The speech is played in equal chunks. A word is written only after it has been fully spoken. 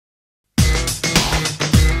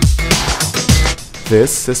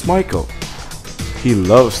This is Michael. He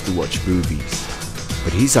loves to watch movies,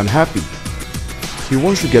 but he's unhappy. He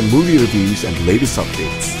wants to get movie reviews and latest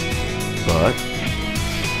updates, but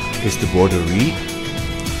is too bored to read.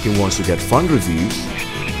 He wants to get fun reviews.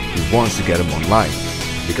 He wants to get them online,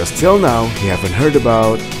 because till now he haven't heard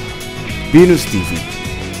about BINUS TV.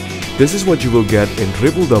 This is what you will get in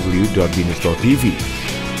www.binus.tv.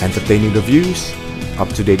 Entertaining reviews,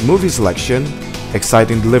 up-to-date movie selection,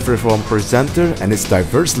 exciting delivery from presenter, and it's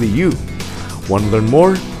diversely you. Want to learn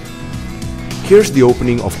more? Here's the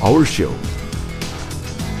opening of our show.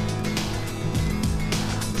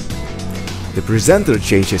 The presenter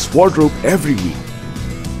changes his wardrobe every week.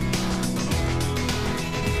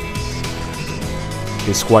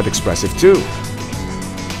 He's quite expressive too.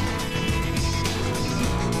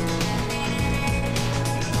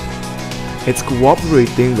 It's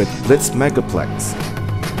cooperating with Blitz Megaplex.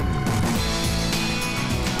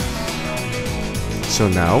 So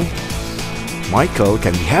now, Michael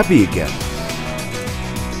can be happy again,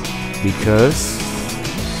 because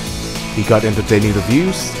he got entertaining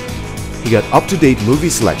reviews, he got up-to-date movie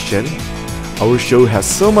selection, our show has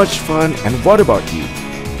so much fun, and what about you?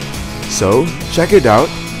 So check it out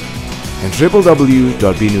and www.binus.tv.